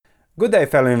Good day,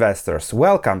 fellow investors.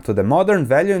 Welcome to the Modern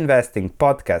Value Investing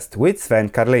podcast with Sven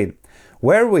Carlin,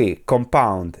 where we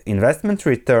compound investment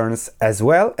returns as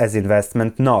well as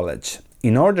investment knowledge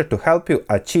in order to help you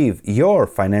achieve your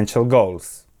financial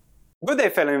goals. Good day,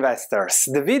 fellow investors.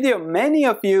 The video many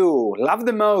of you love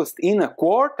the most in a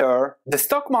quarter, the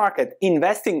stock market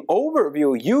investing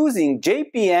overview using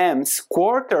JPM's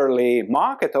quarterly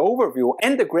market overview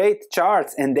and the great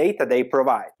charts and data they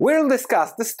provide. We'll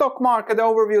discuss the stock market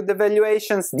overview, the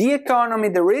valuations, the economy,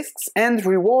 the risks and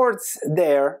rewards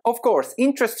there. Of course,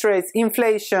 interest rates,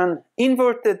 inflation,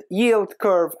 inverted yield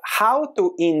curve, how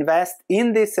to invest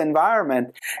in this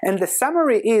environment. And the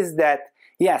summary is that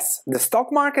yes, the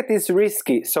stock market is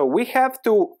risky, so we have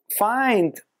to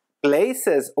find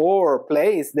places or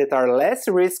places that are less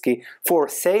risky for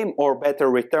same or better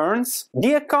returns.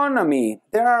 The economy,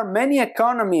 there are many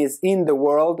economies in the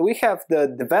world. We have the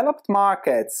developed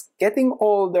markets getting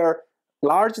older,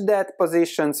 large debt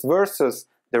positions versus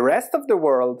the rest of the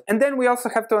world. And then we also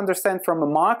have to understand from a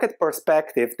market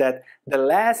perspective that the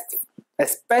last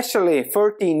especially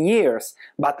 13 years,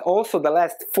 but also the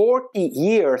last 40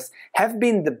 years have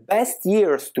been the best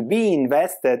years to be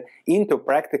invested into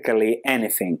practically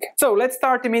anything. So let's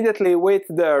start immediately with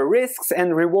the risks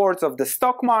and rewards of the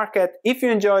stock market. If you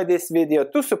enjoyed this video,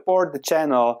 to support the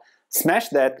channel, smash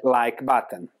that like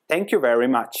button. Thank you very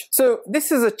much. So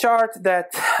this is a chart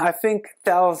that I think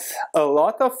tells a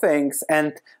lot of things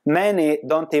and many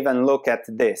don't even look at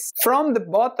this. From the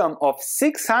bottom of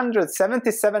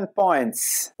 677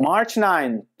 points, March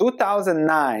 9,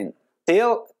 2009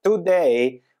 till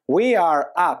today, we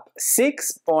are up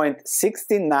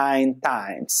 6.69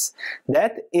 times.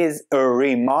 That is a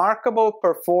remarkable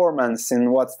performance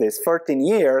in 13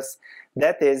 years.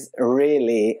 That is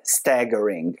really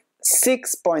staggering.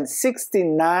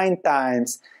 6.69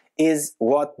 times is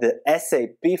what the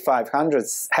S&P 500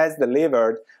 has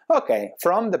delivered, okay,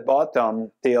 from the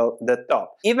bottom till the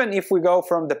top. Even if we go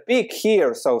from the peak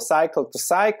here, so cycle to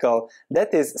cycle,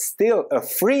 that is still a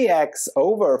 3x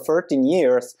over 13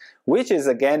 years, which is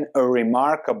again a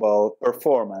remarkable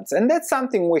performance. And that's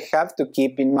something we have to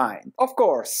keep in mind. Of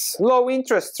course, low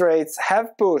interest rates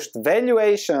have pushed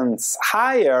valuations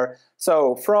higher,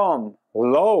 so from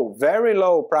low, very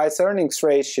low price earnings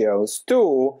ratios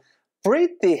to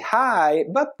pretty high,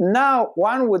 but now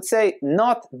one would say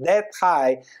not that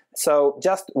high, so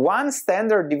just one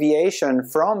standard deviation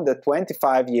from the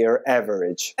 25-year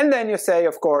average. And then you say,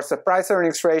 of course, a price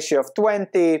earnings ratio of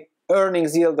 20,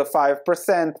 earnings yield of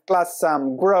 5% plus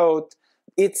some growth,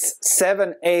 it's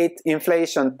 7-8,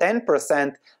 inflation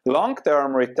 10%,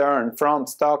 long-term return from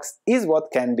stocks is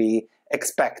what can be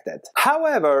expected.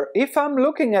 However, if I'm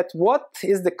looking at what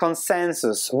is the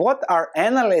consensus, what are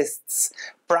analysts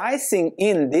pricing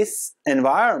in this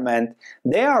environment,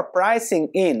 they are pricing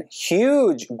in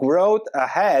huge growth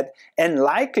ahead and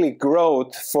likely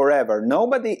growth forever.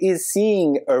 Nobody is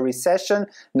seeing a recession,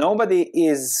 nobody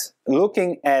is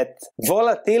looking at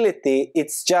volatility,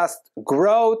 it's just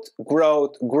growth,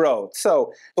 growth, growth.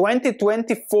 So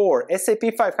 2024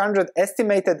 S&P 500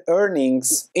 estimated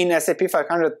earnings in S&P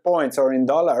 500 points or in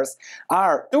dollars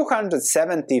are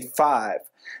 275.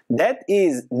 That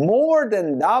is more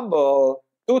than double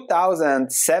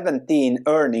 2017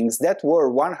 earnings that were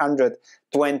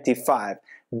 125.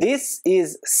 This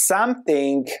is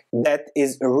something that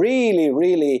is really,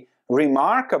 really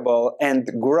remarkable,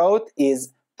 and growth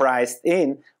is priced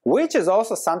in, which is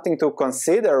also something to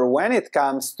consider when it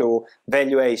comes to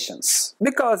valuations.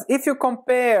 Because if you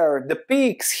compare the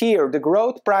peaks here, the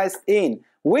growth priced in,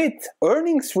 with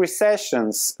earnings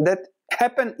recessions that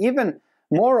happen even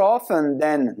more often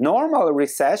than normal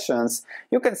recessions,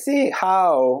 you can see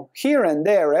how here and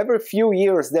there, every few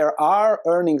years, there are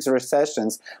earnings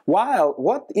recessions, while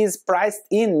what is priced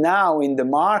in now in the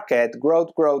market,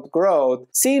 growth, growth, growth,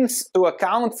 seems to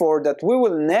account for that we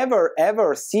will never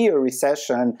ever see a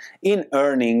recession in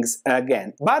earnings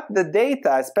again. But the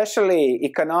data, especially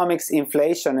economics,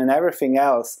 inflation, and everything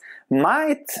else,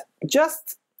 might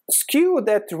just skew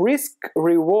that risk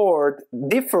reward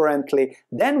differently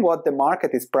than what the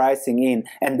market is pricing in,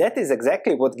 and that is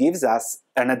exactly what gives us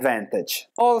an advantage.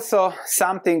 Also,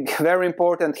 something very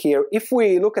important here, if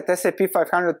we look at S&P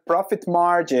 500 profit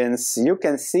margins, you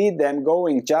can see them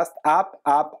going just up,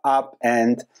 up, up,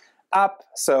 and up.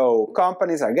 So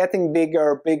companies are getting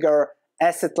bigger, bigger,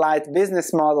 asset-light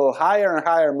business model, higher and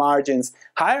higher margins,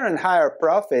 higher and higher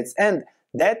profits, and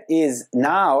that is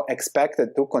now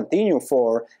expected to continue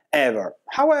forever.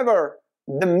 However,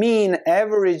 the mean,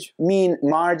 average mean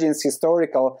margins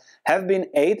historical have been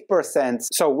 8%,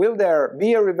 so will there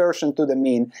be a reversion to the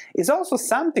mean, is also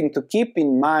something to keep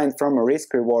in mind from a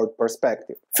risk-reward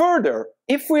perspective. Further,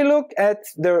 if we look at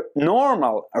the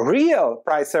normal, real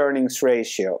price-earnings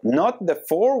ratio, not the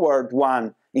forward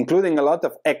one, including a lot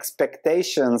of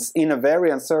expectations in a very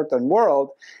uncertain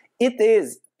world, it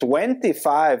is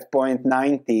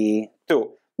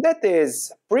 25.92. That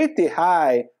is pretty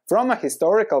high from a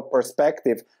historical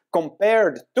perspective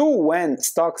compared to when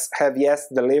stocks have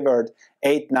delivered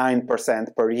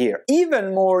 8-9% per year.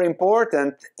 Even more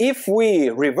important, if we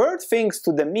revert things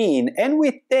to the mean and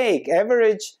we take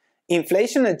average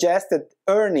inflation-adjusted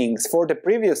earnings for the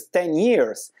previous 10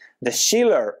 years, the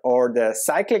Shiller or the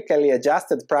cyclically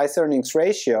adjusted price-earnings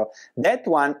ratio, that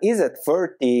one is at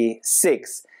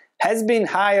 36. Has been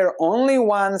higher only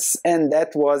once, and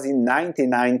that was in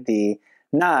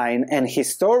 1999, and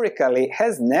historically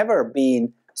has never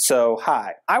been so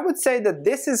high. I would say that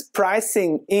this is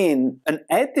pricing in an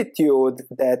attitude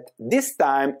that this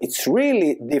time it's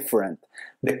really different.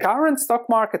 The current stock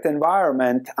market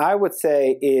environment, I would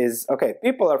say, is, okay,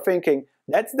 people are thinking,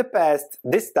 that's the past,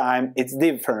 this time it's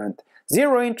different.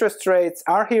 Zero interest rates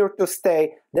are here to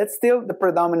stay. That's still the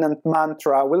predominant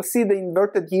mantra. We'll see the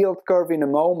inverted yield curve in a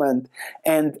moment,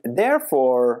 and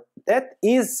therefore that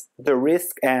is the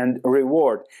risk and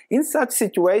reward. In such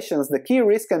situations, the key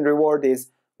risk and reward is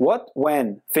what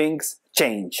when things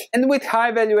change. And with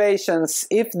high valuations,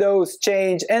 if those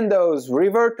change and those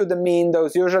revert to the mean,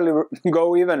 those usually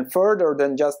go even further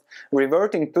than just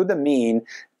reverting to the mean.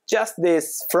 Just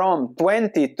this from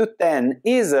 20 to 10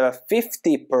 is a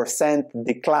 50%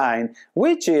 decline,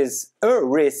 which is a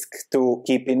risk to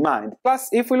keep in mind. Plus,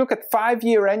 if we look at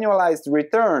 5-year annualized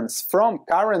returns from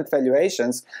current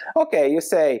valuations, okay, you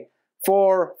say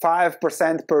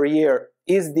 4-5% per year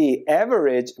is the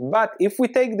average, but if we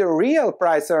take the real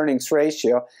price-earnings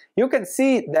ratio, you can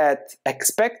see that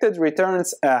expected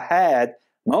returns ahead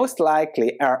most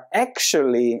likely are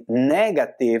actually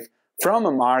negative from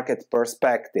a market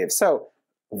perspective. So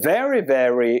very,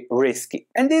 very risky.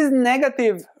 And these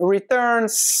negative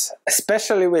returns,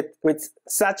 especially with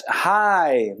such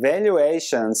high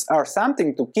valuations, are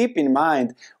something to keep in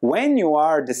mind when you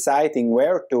are deciding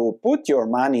where to put your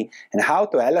money and how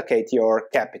to allocate your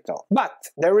capital.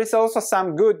 But there is also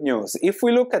some good news. If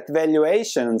we look at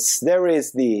valuations, there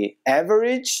is the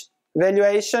average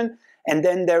valuation, and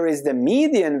then there is the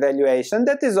median valuation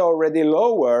that is already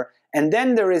lower. And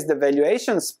then there is the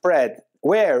valuation spread,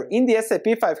 where in the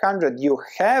S&P 500 you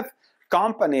have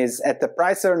companies at the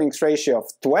price-earnings ratio of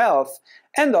 12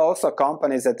 and also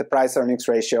companies at the price-earnings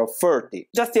ratio of 30.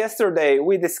 Just yesterday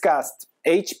we discussed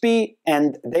HP,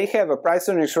 and they have a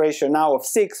price-earnings ratio now of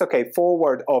 6, okay,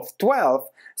 forward of 12.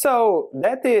 So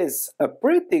that is a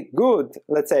pretty good,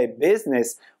 let's say,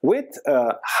 business with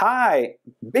a high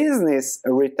business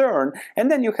return.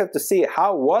 And then you have to see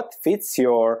what fits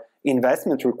your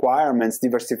investment requirements,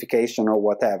 diversification, or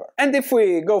whatever. And if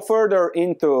we go further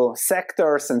into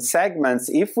sectors and segments,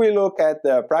 if we look at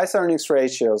the price-earnings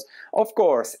ratios, of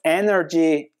course,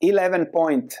 energy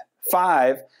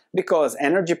 11.5, because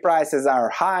energy prices are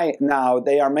high now,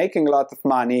 they are making a lot of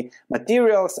money,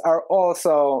 materials are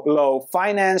also low,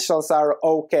 financials are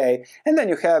okay, and then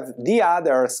you have the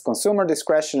others, consumer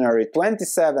discretionary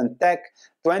 27, tech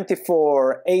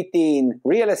 24, 18,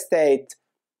 real estate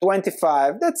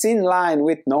 25, that's in line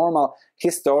with normal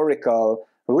historical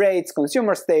rates,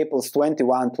 consumer staples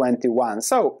 21, 21.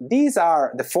 So these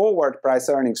are the forward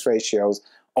price-earnings ratios,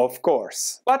 of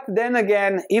course. But then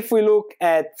again, if we look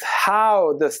at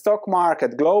how the stock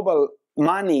market, global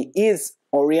money is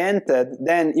oriented,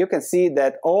 then you can see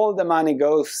that all the money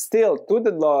goes still to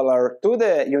the dollar, to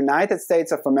the United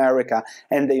States of America,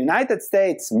 and the United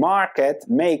States market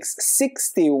makes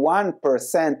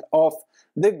 61% of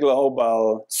the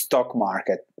global stock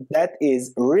market. That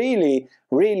is really,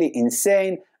 really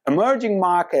insane. Emerging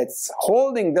markets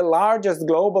holding the largest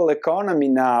global economy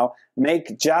now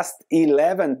make just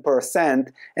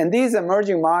 11%, and these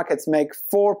emerging markets make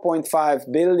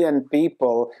 4.5 billion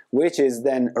people, which is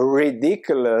then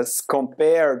ridiculous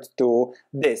compared to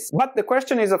this. But the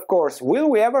question is, of course, will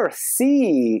we ever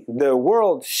see the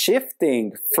world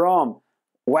shifting from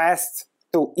west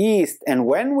to east, and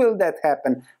when will that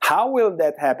happen? How will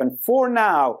that happen? For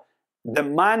now, the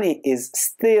money is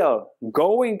still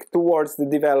going towards the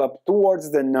developed,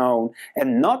 towards the known,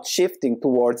 and not shifting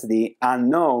towards the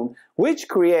unknown, which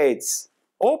creates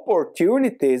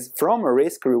opportunities from a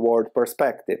risk-reward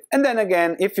perspective. And then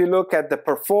again, if you look at the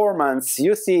performance,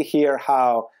 you see here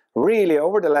how really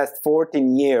over the last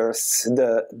 14 years,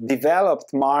 the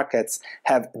developed markets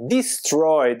have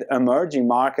destroyed emerging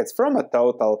markets from a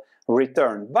total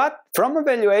return. But from a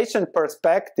valuation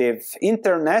perspective,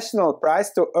 international price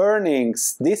to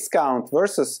earnings discount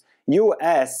versus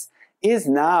US is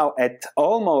now at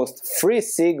almost 3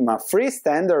 sigma, 3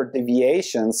 standard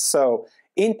deviations. So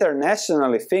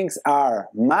internationally things are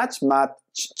much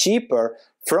cheaper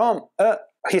from a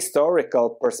historical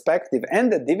perspective,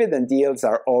 and the dividend yields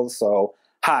are also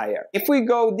higher. If we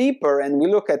go deeper and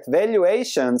we look at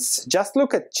valuations, just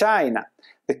look at China.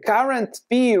 The current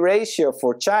PE ratio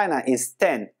for China is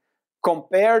 10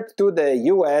 compared to the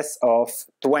US of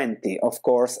 20. Of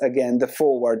course, again, the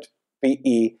forward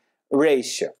PE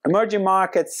ratio. Emerging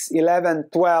markets 11,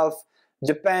 12,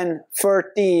 Japan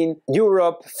 13,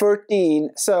 Europe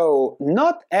 13. So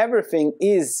not everything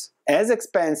is as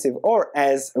expensive or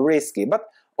as risky, but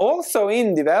also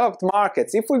in developed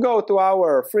markets, if we go to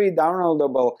our free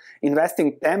downloadable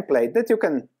investing template that you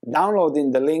can download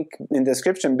in the link in the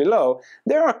description below,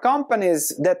 there are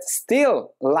companies that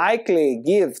still likely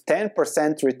give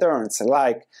 10% returns,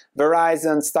 like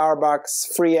Verizon,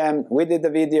 Starbucks, 3M. We did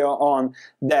a video on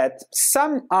that.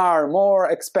 Some are more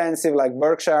expensive, like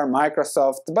Berkshire,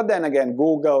 Microsoft, but then again,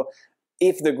 Google,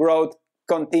 if the growth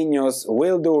continues,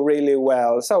 will do really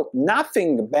well. So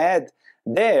nothing bad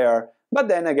there. But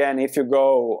then again, if you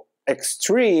go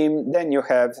extreme, then you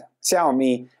have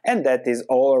Xiaomi, and that is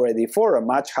already for a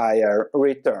much higher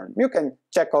return. You can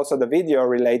check also the video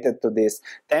related to this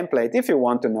template if you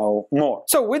want to know more.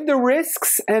 So with the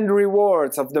risks and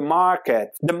rewards of the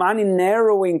market, the money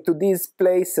narrowing to these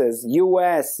places,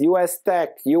 US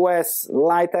tech, US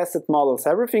light asset models,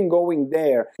 everything going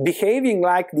there, behaving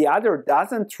like the other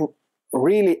doesn't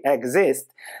really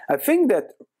exist, I think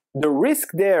that the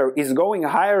risk there is going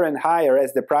higher and higher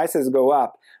as the prices go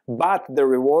up, but the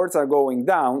rewards are going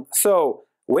down. So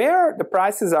where the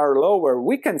prices are lower,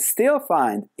 we can still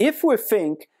find, if we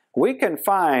think, we can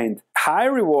find high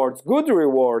rewards, good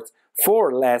rewards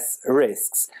for less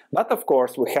risks. But of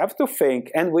course, we have to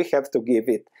think and we have to give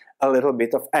it a little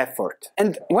bit of effort.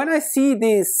 And when I see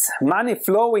this money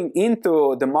flowing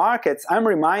into the markets, I'm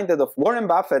reminded of Warren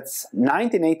Buffett's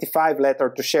 1985 letter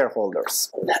to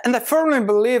shareholders. And I firmly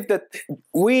believe that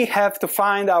we have to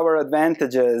find our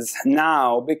advantages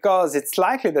now, because it's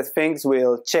likely that things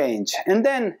will change. And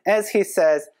then, as he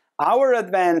says, our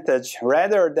advantage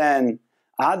rather than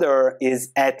other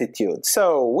is attitude.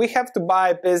 So we have to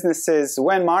buy businesses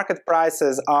when market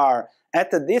prices are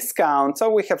at a discount, so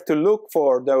we have to look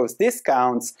for those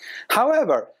discounts.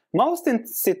 However, most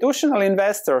institutional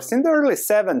investors in the early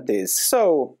 70s,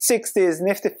 so 60s,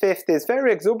 nifty 50s,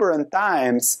 very exuberant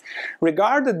times,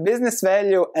 regarded business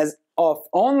value as of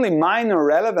only minor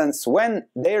relevance when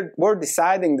they were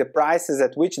deciding the prices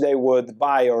at which they would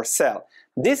buy or sell.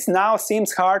 This now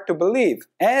seems hard to believe,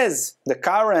 as the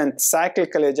current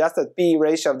cyclically adjusted PE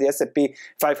ratio of the S&P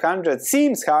 500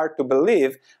 seems hard to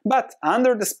believe, but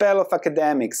under the spell of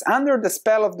academics, under the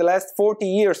spell of the last 40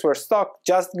 years where stocks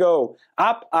just go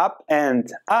up, up,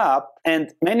 and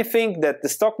many think that the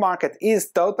stock market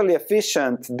is totally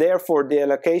efficient, therefore the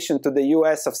allocation to the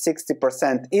US of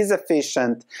 60% is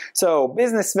efficient, so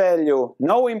business value,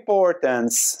 no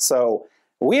importance, so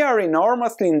we are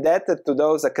enormously indebted to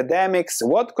those academics.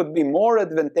 What could be more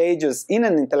advantageous in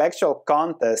an intellectual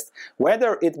contest,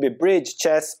 whether it be bridge,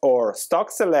 chess, or stock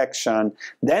selection,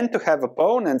 than to have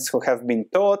opponents who have been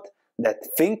taught that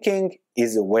thinking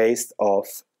is a waste of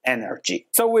energy.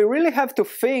 So we really have to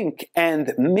think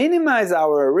and minimize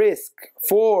our risk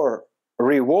for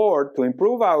reward, to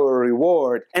improve our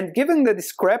reward, and given the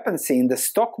discrepancy in the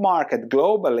stock market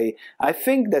globally, I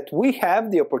think that we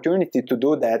have the opportunity to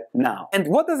do that now. And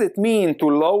what does it mean to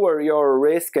lower your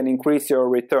risk and increase your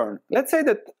return? Let's say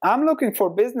that I'm looking for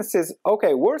businesses,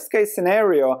 okay, worst case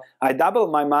scenario, I double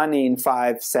my money in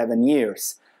 5-7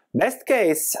 years. Best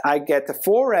case, I get a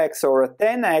 4x or a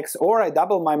 10x, or I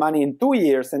double my money in 2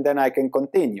 years and then I can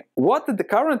continue. What the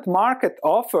current market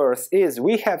offers is,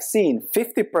 we have seen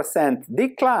 50%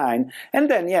 decline,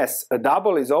 and then yes, a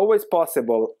double is always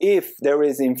possible if there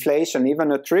is inflation,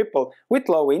 even a triple with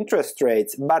low interest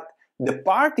rates, but the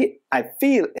party, I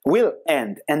feel, will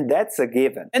end, and that's a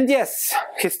given. And yes,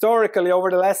 historically, over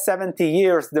the last 70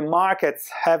 years, the markets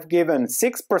have given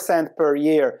 6% per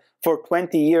year for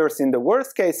 20 years in the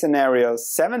worst case scenarios,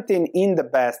 17 in the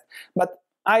best, but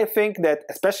I think that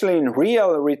especially in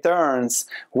real returns,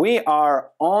 we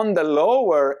are on the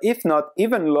lower, if not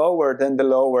even lower than the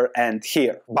lower end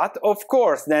here. But of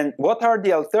course, then what are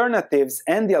the alternatives?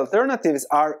 And the alternatives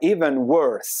are even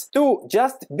worse. To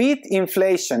just beat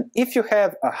inflation, if you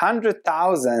have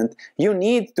 100,000, you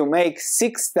need to make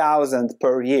 6,000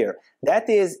 per year. That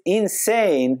is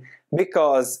insane,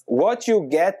 because what you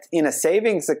get in a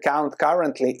savings account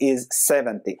currently is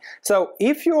 70. So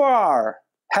if you are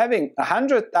having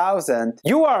 100,000,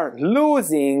 you are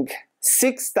losing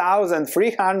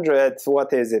 6,300,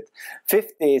 what is it,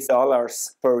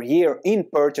 $50 per year in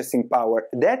purchasing power.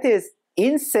 That is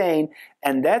insane,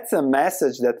 and that's a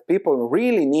message that people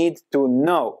really need to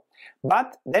know.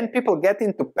 But then people get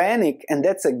into panic, and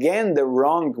that's again the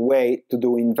wrong way to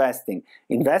do investing.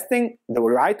 Investing, the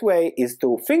right way is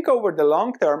to think over the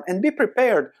long term and be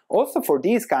prepared also for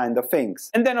these kind of things.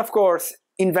 And then of course,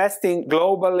 investing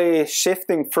globally,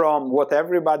 shifting from what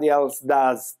everybody else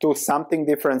does to something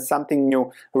different, something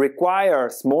new,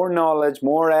 requires more knowledge,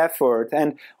 more effort.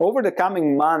 And over the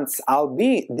coming months, I'll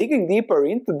be digging deeper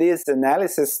into these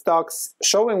analysis stocks,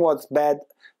 showing what's bad,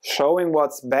 showing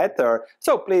what's better.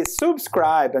 So please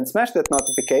subscribe and smash that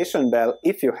notification bell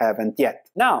if you haven't yet.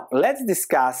 Now, let's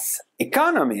discuss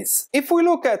economies. If we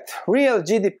look at real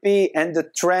GDP and the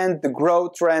trend, the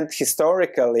growth trend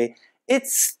historically,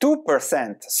 it's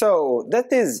 2%. So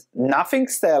that is nothing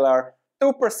stellar.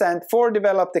 2% for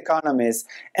developed economies.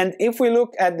 And if we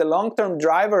look at the long-term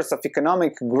drivers of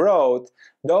economic growth,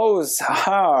 those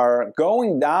are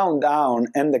going down,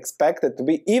 and expected to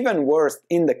be even worse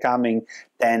in the coming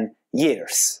 10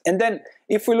 years. And then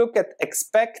if we look at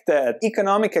expected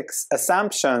economic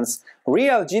assumptions,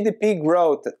 real GDP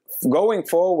growth going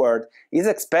forward is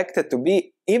expected to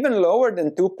be even lower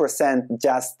than 2%,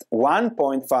 just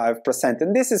 1.5%.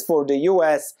 And this is for the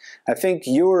US. I think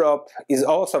Europe is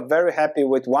also very happy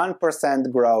with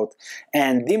 1% growth,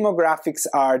 and demographics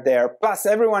are there. Plus,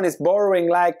 everyone is borrowing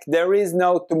like there is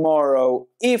no tomorrow.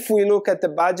 If we look at the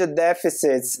budget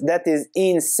deficits, that is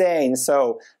insane.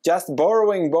 So just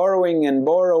borrowing,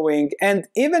 and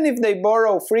even if they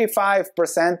borrow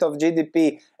 3-5% of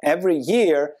GDP every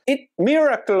year, it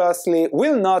miraculously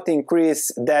will not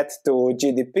increase that to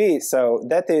GDP. So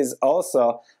that is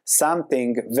also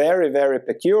something very, very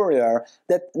peculiar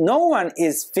that no one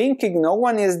is thinking, no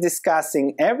one is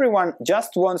discussing. Everyone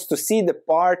just wants to see the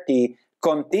party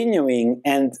continuing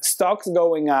and stocks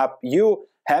going up, you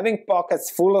having pockets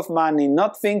full of money,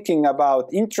 not thinking about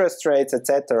interest rates,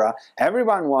 etc.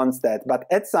 Everyone wants that, but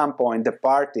at some point the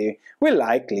party will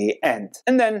likely end.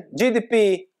 And then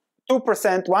GDP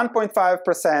 2%,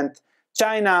 1.5%.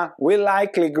 China will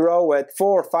likely grow at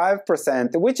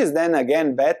 4-5%, which is then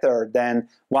again better than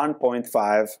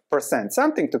 1.5%.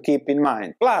 Something to keep in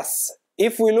mind. Plus,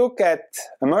 if we look at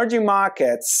emerging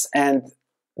markets and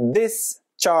this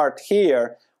chart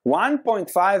here,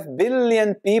 1.5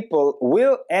 billion people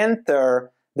will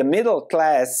enter the middle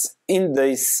class in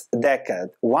this decade.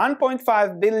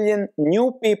 1.5 billion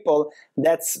new people,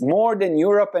 that's more than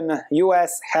Europe and the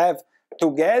US have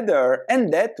together,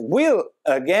 and that will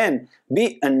again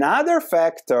be another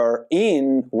factor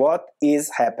in what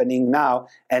is happening now,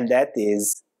 and that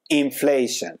is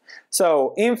inflation.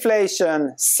 So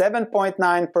inflation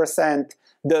 7.9%,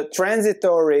 the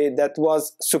transitory that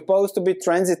was supposed to be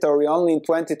transitory only in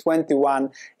 2021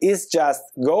 is just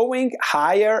going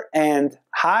higher and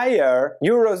higher.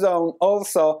 Eurozone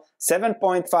also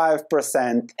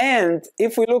 7.5%. And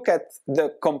if we look at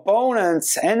the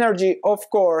components, energy of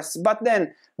course, but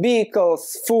then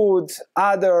vehicles, food,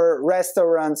 other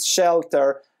restaurants,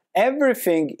 shelter,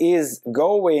 everything is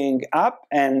going up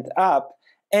and up,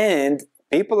 and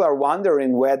people are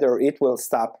wondering whether it will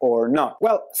stop or not.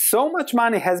 Well, so much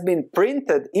money has been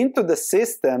printed into the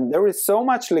system, there is so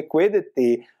much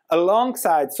liquidity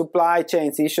alongside supply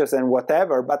chains issues and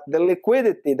whatever, but the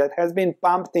liquidity that has been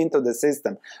pumped into the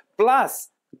system, plus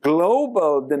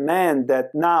global demand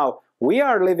that now we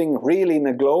are living really in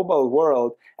a global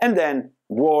world, and then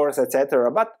wars,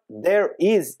 etc. But there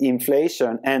is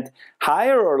inflation, and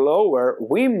higher or lower,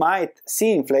 we might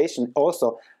see inflation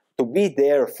also to be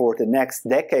there for the next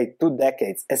decade, 2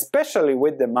 decades, especially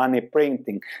with the money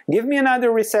printing. Give me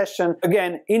another recession,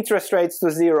 again, interest rates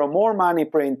to zero, more money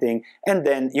printing, and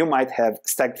then you might have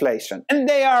stagflation. And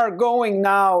they are going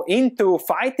now into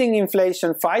fighting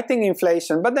inflation,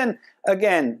 but then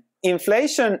again,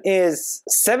 inflation is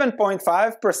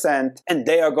 7.5%, and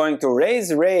they are going to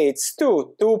raise rates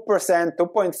to 2%,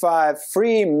 2.5%,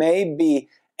 3% maybe,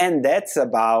 and that's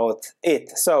about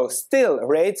it. So still,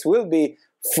 rates will be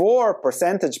 4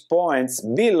 percentage points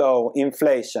below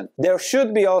inflation. There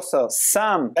should be also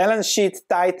some balance sheet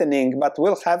tightening, but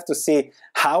we'll have to see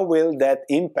how will that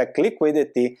impact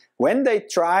liquidity. When they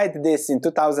tried this in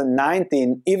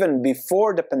 2019, even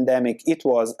before the pandemic, it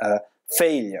was a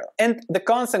failure. And the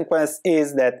consequence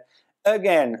is that,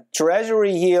 again,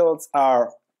 treasury yields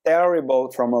are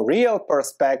terrible from a real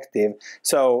perspective.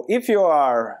 So if you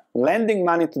are lending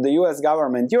money to the US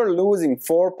government, you're losing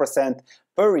 4%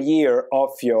 per year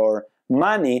of your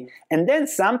money. And then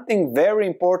something very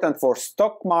important for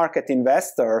stock market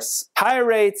investors: high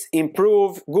rates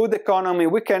improve good economy,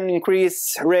 we can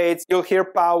increase rates. You'll hear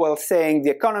Powell saying the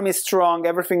economy is strong,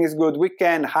 everything is good, we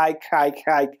can hike.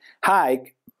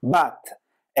 But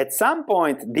at some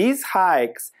point these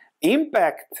hikes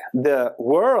impact the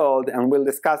world, and we'll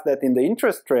discuss that in the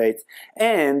interest rates,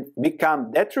 and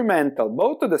become detrimental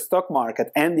both to the stock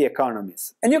market and the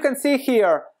economies. And you can see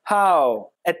here how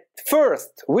at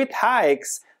first with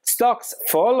hikes stocks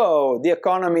follow the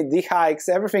economy, the hikes,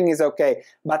 everything is okay.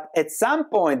 But at some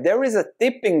point there is a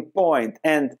tipping point,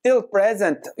 and till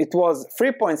present it was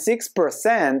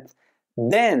 3.6%.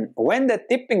 Then, when the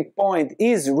tipping point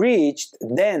is reached,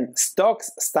 then stocks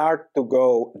start to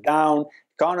go down,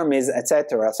 economies,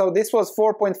 etc. So this was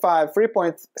 4.5,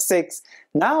 3.6.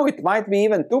 Now it might be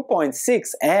even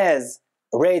 2.6 as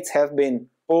rates have been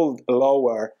pulled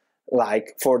lower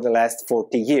like for the last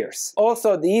 40 years.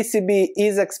 Also, the ECB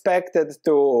is expected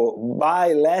to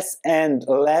buy less and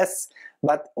less,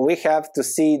 but we have to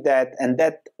see that, and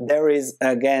that there is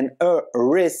again a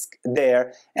risk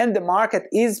there. And the market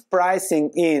is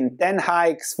pricing in 10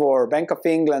 hikes for Bank of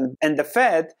England and the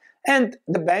Fed, and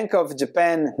the Bank of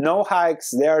Japan, no hikes,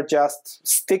 they're just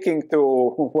sticking to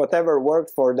whatever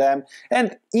worked for them.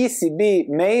 And ECB,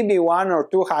 maybe 1 or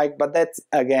 2 hikes, but that's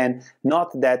again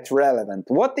not that relevant.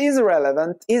 What is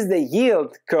relevant is the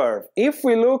yield curve. If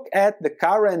we look at the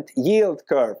current yield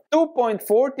curve,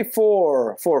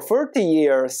 2.44 for 30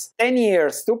 years, 10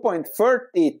 years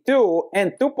 2.32,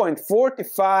 and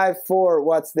 2.45 for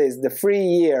what's this, the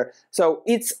 3-year. So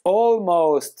it's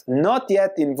almost not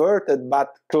yet inverted,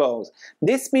 but close.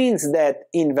 This means that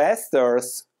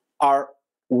investors are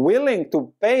willing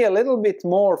to pay a little bit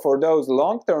more for those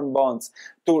long-term bonds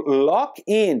to lock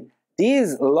in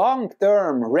these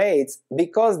long-term rates,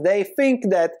 because they think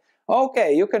that,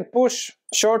 okay, you can push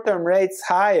short-term rates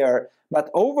higher, but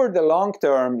over the long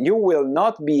term you will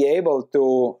not be able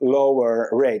to lower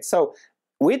rates. So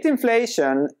with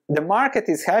inflation, the market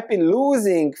is happy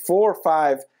losing 4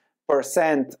 or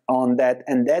 5% on that,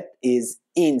 and that is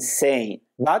insane.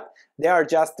 But they are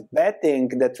just betting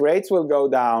that rates will go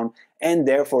down, and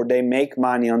therefore they make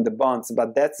money on the bonds.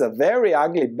 But that's a very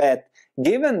ugly bet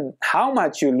given how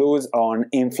much you lose on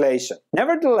inflation.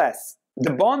 Nevertheless,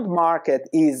 the bond market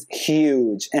is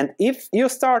huge, and if you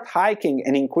start hiking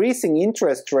and increasing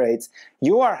interest rates,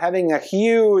 you are having a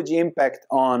huge impact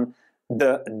on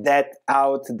the debt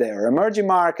out there. Emerging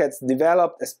markets,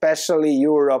 developed, especially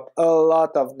Europe, a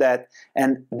lot of debt,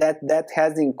 and that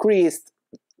has increased.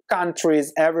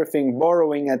 Countries, everything,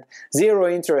 borrowing at 0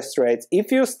 interest rates.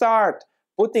 If you start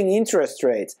putting interest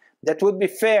rates that would be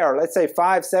fair, let's say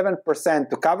 5-7%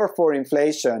 to cover for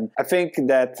inflation, I think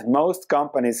that most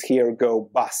companies here go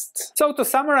bust. So to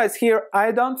summarize here,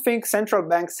 I don't think central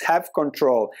banks have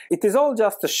control. It is all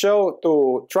just a show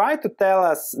to try to tell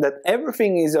us that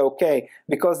everything is okay,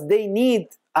 because they need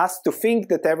us to think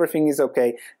that everything is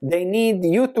okay. They need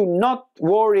you to not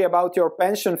worry about your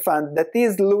pension fund that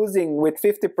is losing with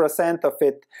 50% of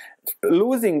it,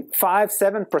 losing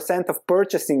 5-7% of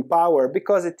purchasing power,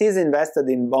 because it is invested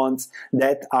in bonds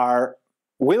that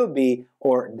will be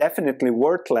or definitely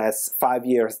worthless 5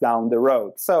 years down the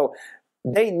road. So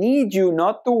they need you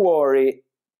not to worry,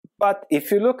 but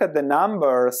if you look at the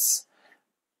numbers,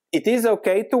 it is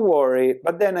okay to worry,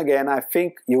 but then again, I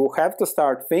think you have to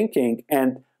start thinking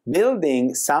and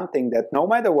building something that no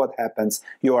matter what happens,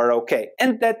 you are okay.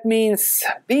 And that means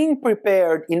being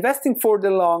prepared, investing for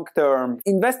the long term,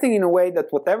 investing in a way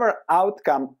that whatever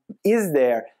outcome is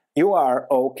there, you are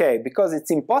okay, because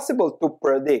it's impossible to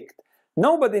predict.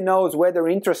 Nobody knows whether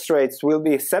interest rates will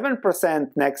be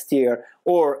 7% next year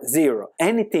or 0.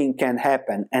 Anything can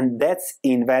happen, and that's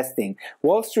investing.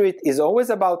 Wall Street is always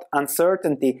about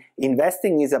uncertainty.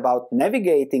 Investing is about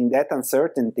navigating that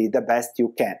uncertainty the best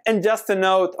you can. And just a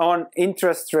note on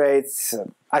interest rates,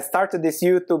 I started this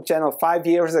YouTube channel 5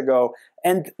 years ago,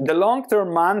 and the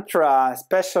long-term mantra,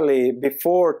 especially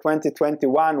before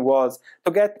 2021, was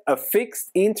to get a fixed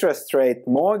interest rate,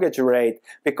 mortgage rate,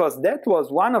 because that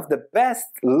was one of the best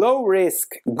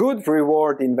low-risk, good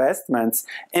reward investments.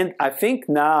 And I think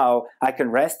now I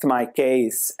can rest my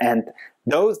case and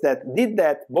those that did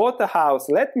that, bought a house,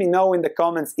 let me know in the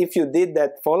comments if you did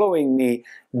that following me.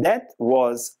 That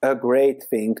was a great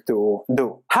thing to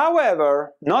do.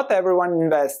 However, not everyone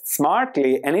invests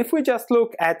smartly, and if we just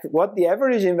look at what the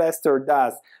average investor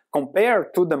does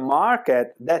compared to the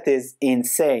market, that is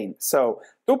insane. So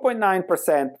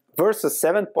 2.9% versus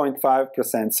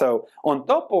 7.5%. So on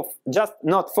top of just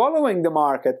not following the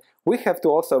market, we have to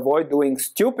also avoid doing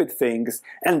stupid things,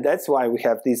 and that's why we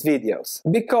have these videos.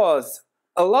 Because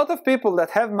a lot of people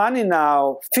that have money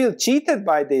now feel cheated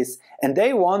by this, and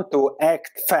they want to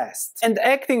act fast. And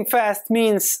acting fast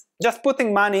means just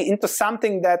putting money into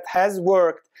something that has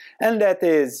worked, and that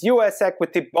is US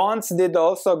equity. Bonds did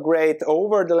also great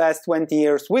over the last 20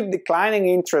 years with declining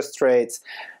interest rates.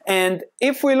 And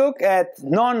if we look at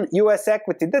non-US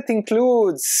equity, that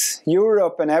includes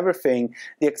Europe and everything,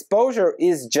 the exposure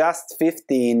is just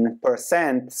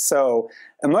 15%. So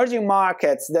emerging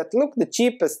markets that look the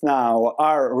cheapest now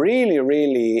are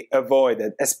really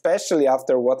avoided, especially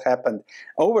after what happened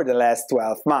over the last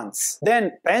 12 months.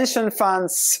 Then pension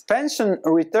funds, pension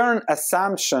return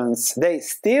assumptions, they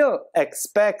still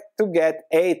expect to get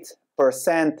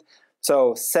 8%.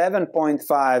 So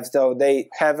 7.5, so they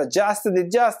have adjusted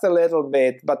it just a little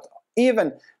bit, but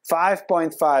even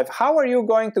 5.5, how are you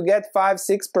going to get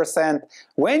 5-6%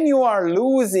 when you are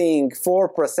losing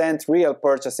 4% real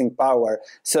purchasing power?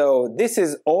 So this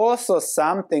is also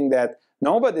something that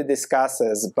nobody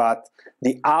discusses, but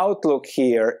the outlook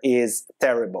here is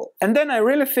terrible. And then I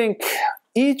really think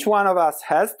each one of us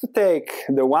has to take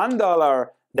the $1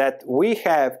 that we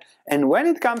have, and when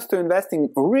it comes to investing,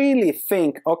 really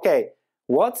think, okay,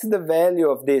 what's the value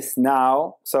of this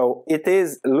now? So it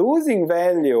is losing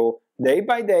value day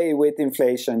by day with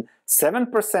inflation,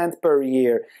 7% per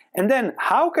year. And then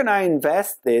how can I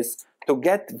invest this to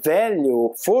get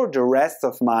value for the rest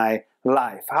of my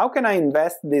life? How can I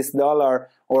invest this $1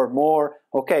 or more?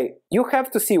 Okay, you have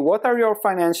to see what are your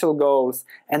financial goals,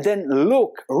 and then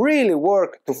look, really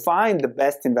work to find the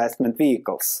best investment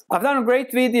vehicles. I've done a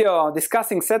great video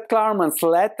discussing Seth Klarman's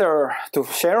letter to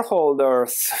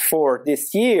shareholders for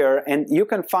this year, and you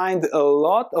can find a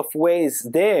lot of ways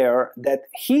there that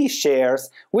he shares,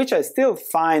 which I still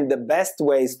find the best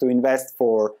ways to invest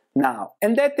for now.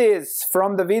 And that is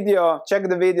from the video. Check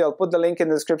the video, I'll put the link in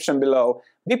the description below.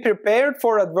 Be prepared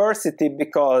for adversity,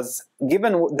 because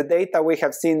given the data we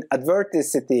have seen,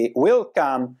 adversity will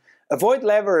come. Avoid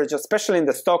leverage, especially in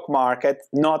the stock market,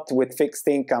 not with fixed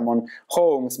income on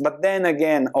homes. But then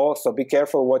again, also be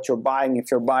careful what you're buying if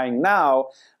you're buying now.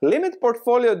 Limit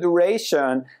portfolio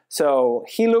duration. So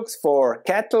he looks for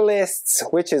catalysts,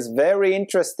 which is very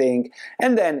interesting.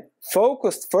 And then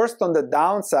focus first on the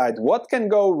downside. What can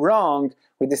go wrong?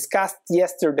 We discussed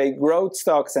yesterday growth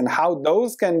stocks and how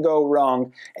those can go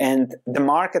wrong. And the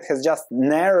market has just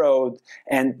narrowed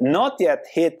and not yet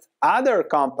hit other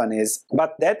companies,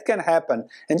 but that can happen.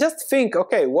 And just think,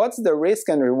 okay, what's the risk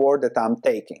and reward that I'm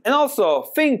taking? And also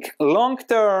think long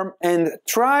term and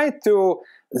try to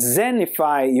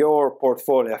zenify your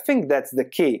portfolio. I think that's the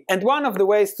key. And one of the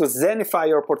ways to zenify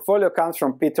your portfolio comes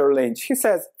from Peter Lynch. He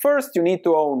says, first you need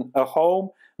to own a home,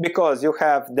 because you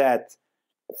have that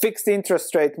fixed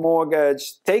interest rate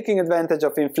mortgage, taking advantage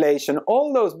of inflation,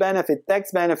 all those benefits,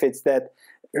 tax benefits that,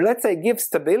 let's say, give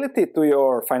stability to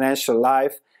your financial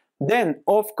life. Then,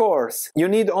 of course, you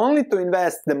need only to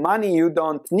invest the money you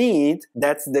don't need.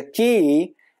 That's the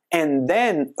key. And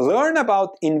then learn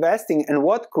about investing and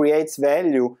what creates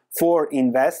value for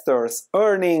investors,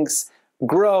 earnings,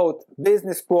 growth,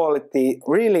 business quality,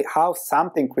 really how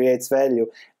something creates value.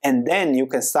 And then you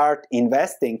can start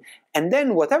investing. And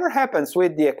then whatever happens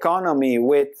with the economy,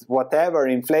 with whatever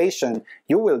inflation,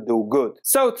 you will do good.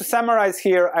 So to summarize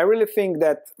here, I really think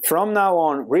that from now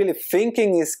on, really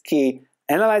thinking is key.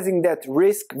 Analyzing that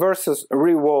risk versus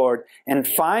reward and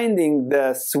finding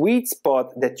the sweet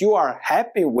spot that you are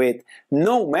happy with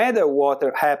no matter what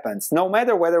happens, no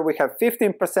matter whether we have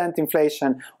 15%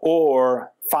 inflation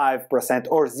or 5%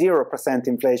 or 0%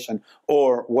 inflation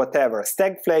or whatever,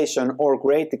 stagflation or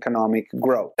great economic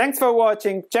growth. Thanks for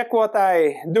watching. Check what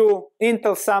I do.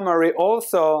 Intel summary,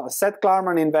 also Seth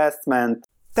Klarman investment.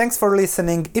 Thanks for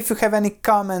listening. If you have any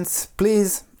comments,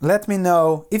 please let me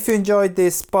know. If you enjoyed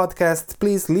this podcast,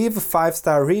 please leave a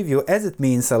 5-star review, as it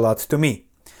means a lot to me.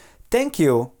 Thank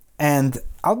you, and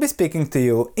I'll be speaking to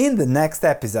you in the next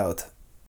episode.